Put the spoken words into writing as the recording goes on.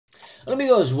Hola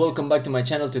amigos, welcome back to my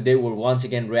channel. Today we're once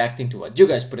again reacting to what you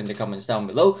guys put in the comments down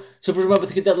below. So please remember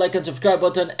to hit that like and subscribe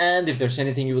button, and if there's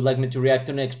anything you would like me to react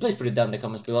to next, please put it down in the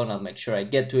comments below and I'll make sure I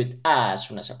get to it as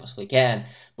soon as I possibly can.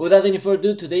 But without any further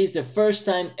ado, today is the first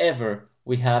time ever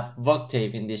we have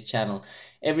Voctave in this channel.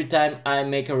 Every time I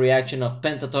make a reaction of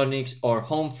pentatonics or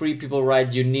home free, people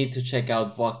write you need to check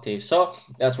out Voctave. So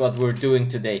that's what we're doing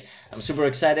today. I'm super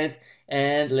excited.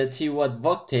 And let's see what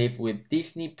Voctave with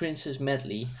Disney Princess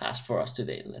Medley has for us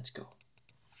today. Let's go.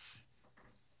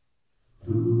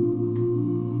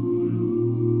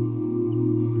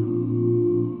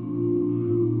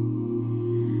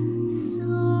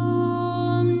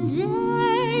 Someday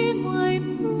my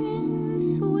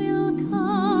prince will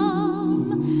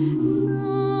come.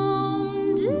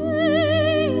 Someday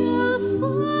I'll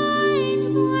find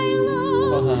my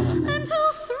love, and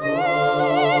I'll thrill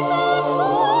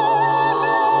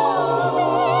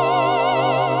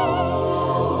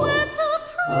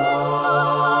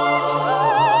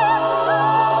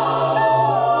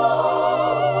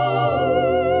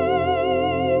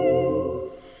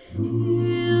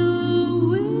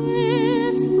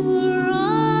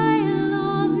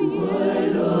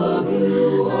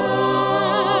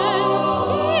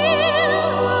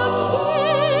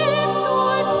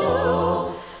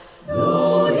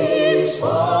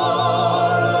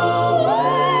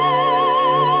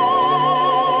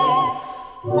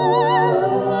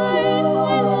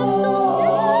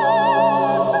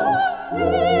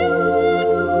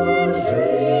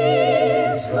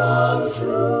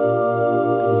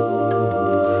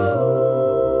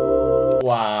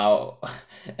Wow.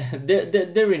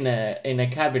 They're in a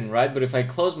cabin, right? But if I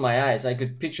close my eyes, I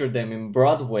could picture them in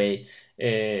Broadway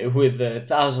with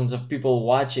thousands of people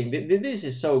watching. This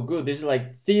is so good. This is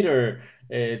like theater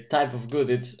type of good.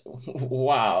 It's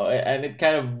wow, and it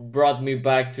kind of brought me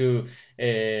back to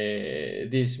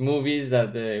these movies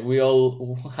that we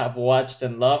all have watched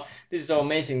and love. This is so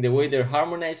amazing. The way they're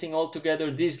harmonizing all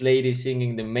together. This lady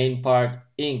singing the main part,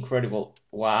 incredible.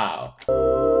 Wow.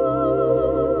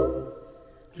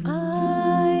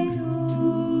 I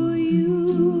know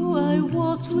you, I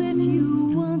walked with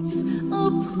you once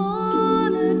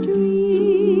upon a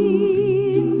dream.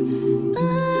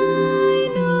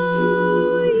 I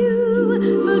know you,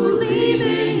 the gleam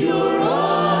in your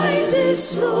eyes is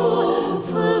so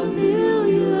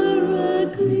familiar a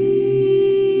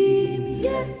gleam.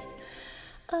 Yet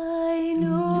I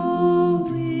know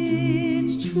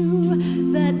it's true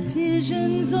that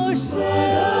visions are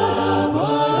seldom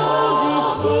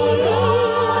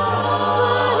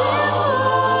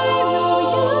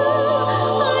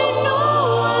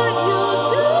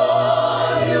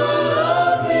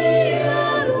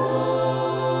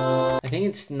I think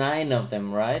it's 9 of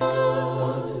them, right?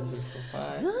 1, 2, 3, 4,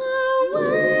 5. the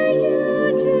way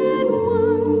you did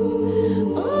once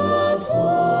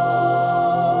upon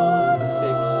 6,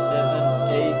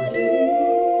 7, 8.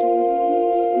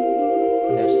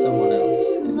 There's someone else.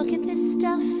 Look at this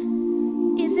stuff,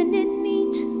 isn't it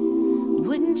neat?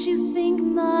 Wouldn't you think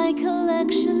my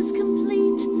collection's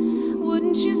complete?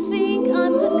 Wouldn't you think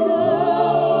I'm the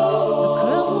girl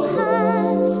who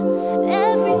has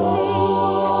everything?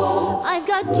 I've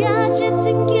got gadgets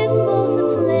and gizmos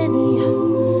aplenty.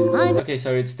 Okay,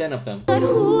 sorry, it's 10 of them. But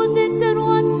who's it's and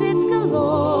what's it's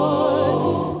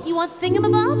galore. You want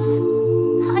thingamabobs?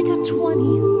 I got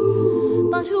 20.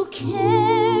 But who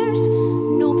cares?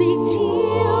 No big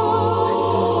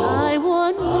deal. I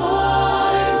want more.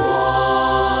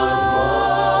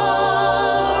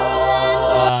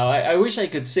 Wow, I wish I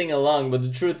could sing along, but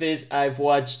the truth is I've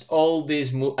watched all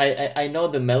these I know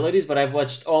the melodies, but I've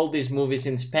watched all these movies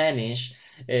in Spanish.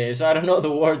 So I don't know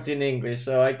the words in English,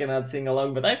 so I cannot sing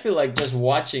along. But I feel like just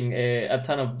watching a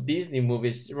ton of Disney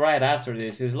movies right after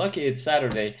this. Is lucky it's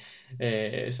Saturday,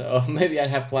 so maybe I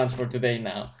have plans for today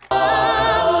now.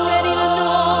 I'm ready to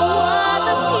know what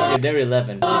the Okay, they're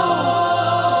 11. Ask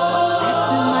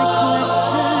them my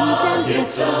questions and get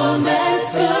some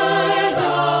answers.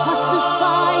 What's a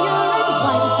fire and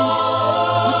why does it?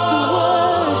 What's the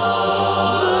word?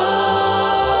 Burn.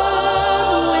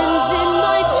 When's in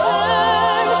my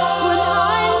turn? When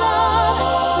I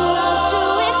love to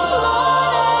explore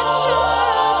that shore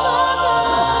up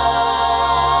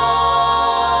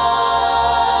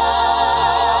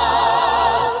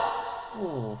above.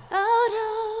 Ooh, Out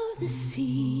of the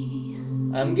sea.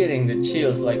 I'm getting the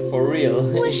chills, like for real.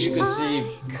 If Wish you could I see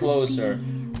could closer.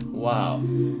 Wow.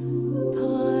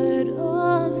 Part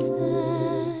of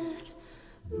that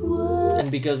world.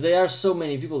 And because there are so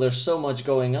many people, there's so much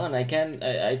going on, I can't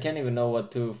even know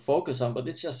what to focus on, but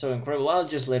it's just so incredible. I'll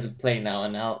just let it play now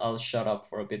and I'll shut up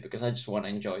for a bit because I just want to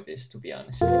enjoy this, to be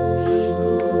honest.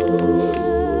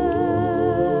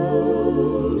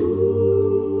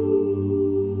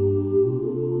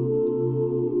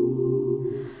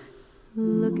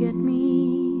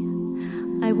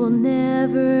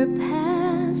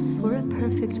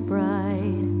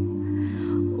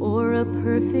 a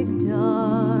perfect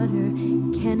daughter,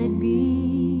 can it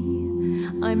be?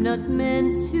 I'm not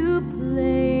meant to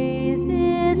play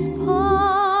this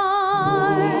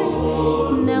part.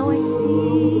 Now I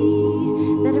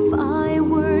see that if I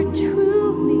were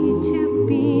truly to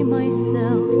be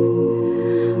myself,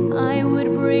 I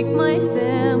would break my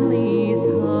family's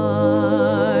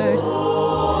heart.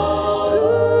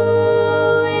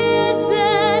 Who is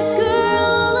that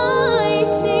girl I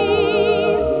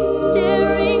see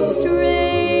staring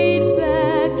straight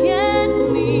back at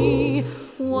me?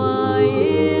 Why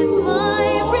is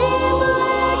my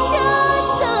reflection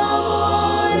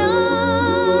someone I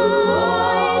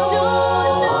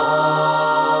don't know?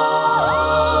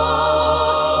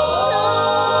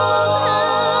 Somehow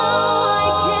I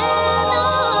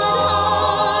cannot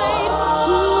hide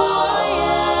who I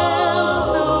am,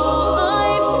 though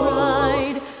I've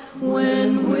tried. When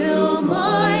will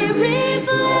my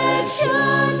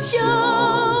reflection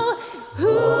show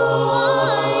who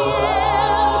I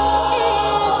am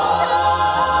inside?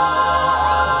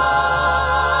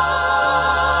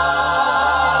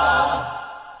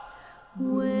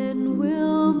 When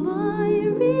will my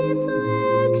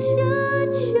reflection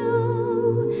show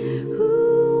who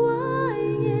I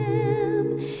am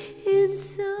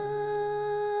inside?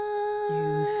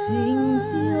 You think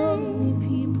the only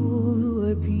people who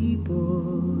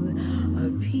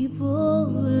are people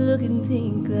who look and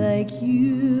think like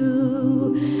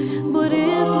you. But if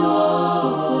you walk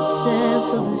the footsteps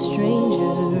of a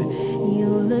stranger,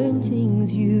 you'll learn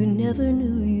things you never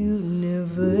knew you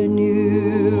never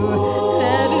knew.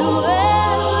 Have you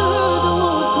ever heard the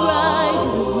wolf cry to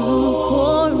the blue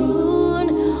corn moon,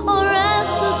 or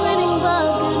asked the grinning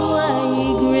bucket why he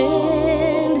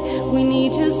grinned? We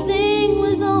need to sing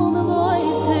with all the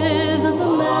voices of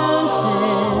the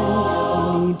mountain.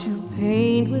 We need to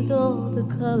paint with all the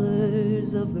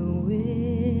colors of the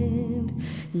wind.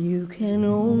 You can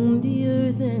own the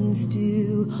earth and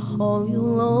still all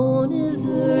you'll own is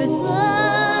earth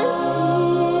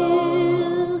until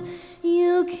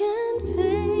you can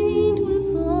paint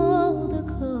with all the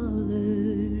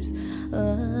colors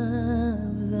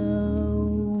of the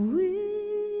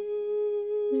wind.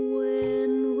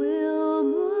 When will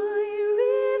my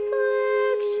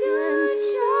reflection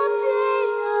someday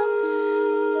up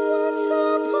once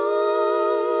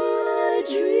upon a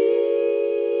dream?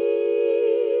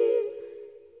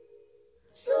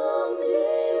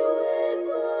 Someday when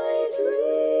my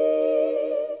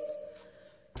dreams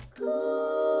come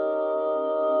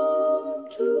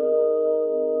true.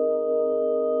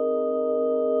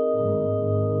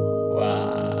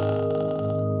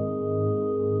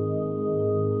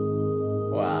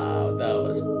 Wow, that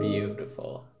was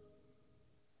beautiful.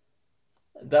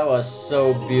 That was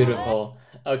so beautiful.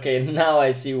 Okay, now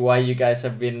I see why you guys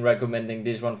have been recommending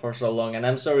this one for so long, and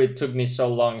I'm sorry it took me so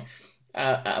long.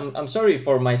 I'm sorry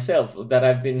for myself that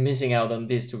I've been missing out on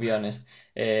this, to be honest.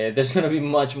 There's gonna be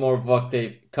much more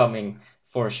Voctave coming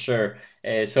for sure.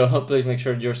 So please make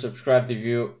sure you're subscribed if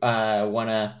you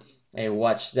wanna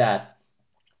watch that.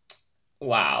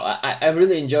 Wow, I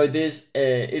really enjoyed this.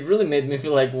 It really made me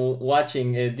feel like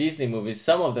watching Disney movies.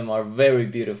 Some of them are very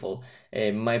beautiful.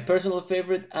 My personal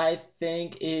favorite, I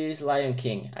think, is Lion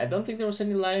King. I don't think there was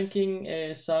any Lion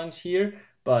King songs here,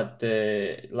 but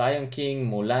Lion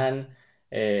King, Mulan,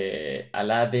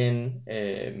 Aladdin,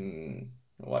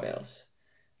 what else?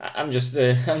 I'm just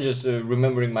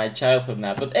remembering my childhood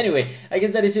now. But anyway, I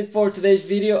guess that is it for today's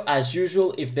video. As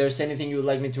usual, if there's anything you would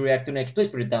like me to react to next, please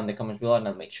put it down in the comments below and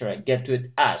I'll make sure I get to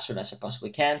it as soon as I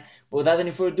possibly can. But without any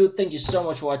further ado, thank you so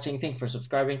much for watching. Thank you for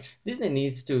subscribing. Disney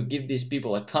needs to give these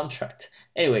people a contract.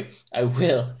 Anyway, I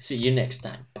will see you next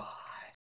time. Bye.